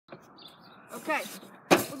Okay,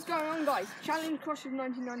 what's going on, guys? Challenge Crush of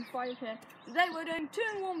 1995 here. Today we're doing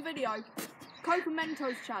 2-in-1 video, Coke and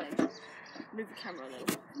Mentos challenge. Move the camera a little.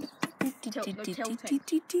 Tilting.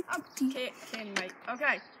 Kian, mate.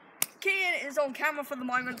 Okay, Kian is on camera for the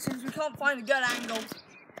moment since we can't find a good angle.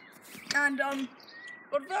 And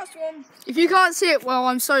but the first one. If you can't see it, well,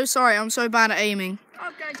 I'm so sorry. I'm so bad at aiming.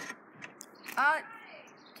 Okay.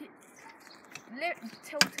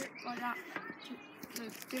 Tilt it like that.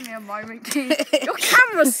 Give me a moment. Your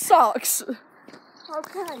camera sucks.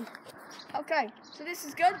 Okay, so this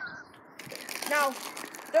is good. Now,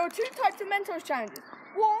 there are 2 types of Mentos challenges.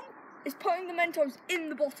 One is putting the Mentos in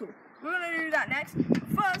the bottle. We're going to do that next.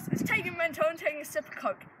 First is taking Mentos and taking a sip of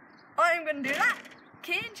Coke. I am going to do that.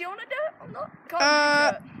 Kid, do you want to do it or not? Can't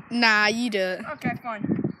you do it? Nah, you do it. Okay,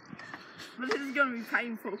 fine. But this is going to be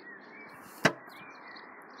painful.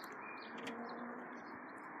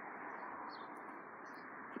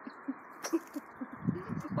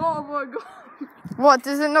 Oh my god. What,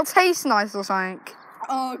 does it not taste nice or something?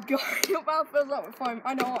 Oh god, your mouth fills up with foam.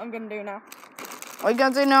 I know what I'm going to do now. What are you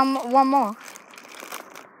going to do now? One more?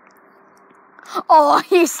 Oh,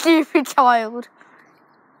 you stupid child.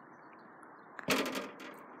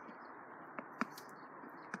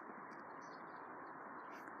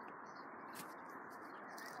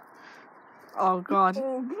 Oh god.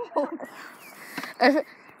 Oh god.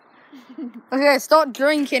 Okay, start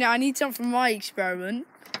drinking it. I need something from my experiment.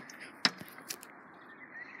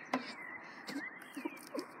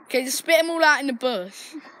 Okay, just spit them all out in the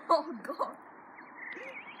bush. Oh god.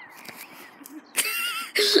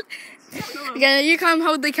 Okay, you come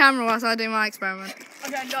hold the camera whilst I do my experiment.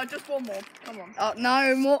 Okay, no, just one more. Come on. Oh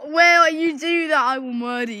no, more. Well, you do that, I will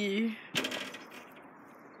murder you.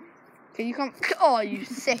 Okay, you come. Oh, you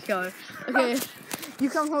sicko. Okay, you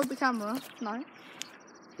come hold the camera. No.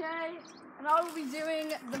 Okay, and I will be doing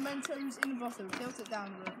the Mentos in the bottle. Tilt it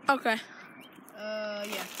down a bit. Okay.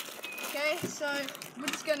 Yeah. Okay, so we're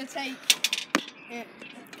just gonna take it.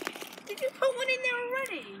 Did you put one in there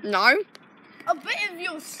already? No. A bit of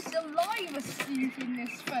your saliva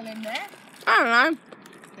stupidness fell in there. I don't know.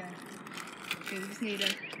 Okay. Okay, we just need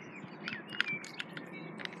it.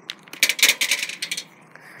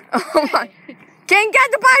 Oh my. Can't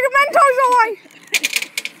get the bag of Mentos away!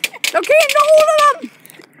 No, can't do all of them!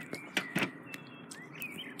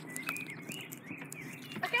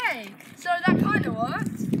 Okay, so that kind of worked.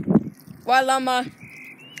 Well,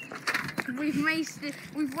 we've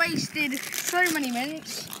wasted so many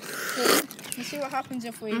minutes. Let's see what happens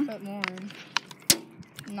if we put more in.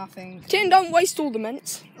 Nothing. Tin, don't waste all the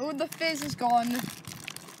mints. All the fizz is gone.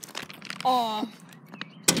 Oh.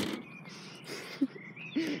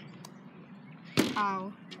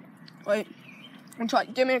 Ow. Wait, I'll try.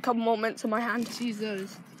 Give me a couple more mints in my hand. Let's use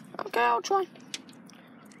those. Okay, I'll try.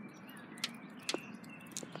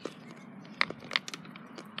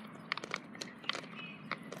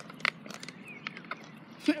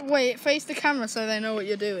 Wait, face the camera so they know what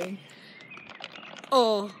you're doing.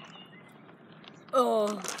 Oh.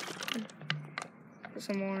 Put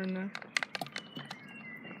some more in there.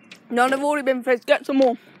 No, they've already been fizzed. Get some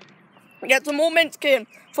more. Get some more mints, Kian,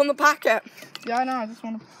 from the packet. Yeah, I know. I just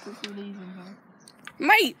want to put some of these in there.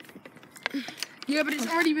 Mate. Yeah, but it's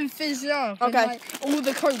already been fizzed up. Okay. And, like, all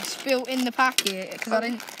the Coke spilt in the packet because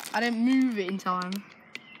I didn't move it in time.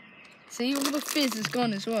 See, all the fizz is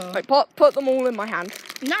gone as well. Wait, put them all in my hand.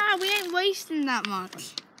 Nah, we ain't wasting that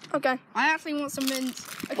much. Okay. I actually want some mints.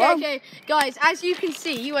 Okay, Well, okay, guys, as you can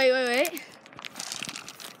see, wait.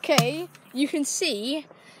 Okay, you can see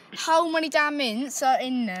how many damn mints are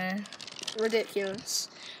in there. Ridiculous.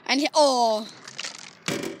 And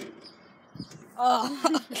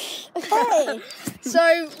okay.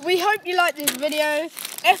 So we hope you liked this video.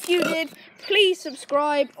 If you did, please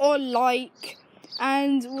subscribe or like,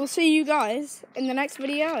 and we'll see you guys in the next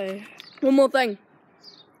video. One more thing.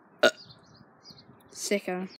 Sicko.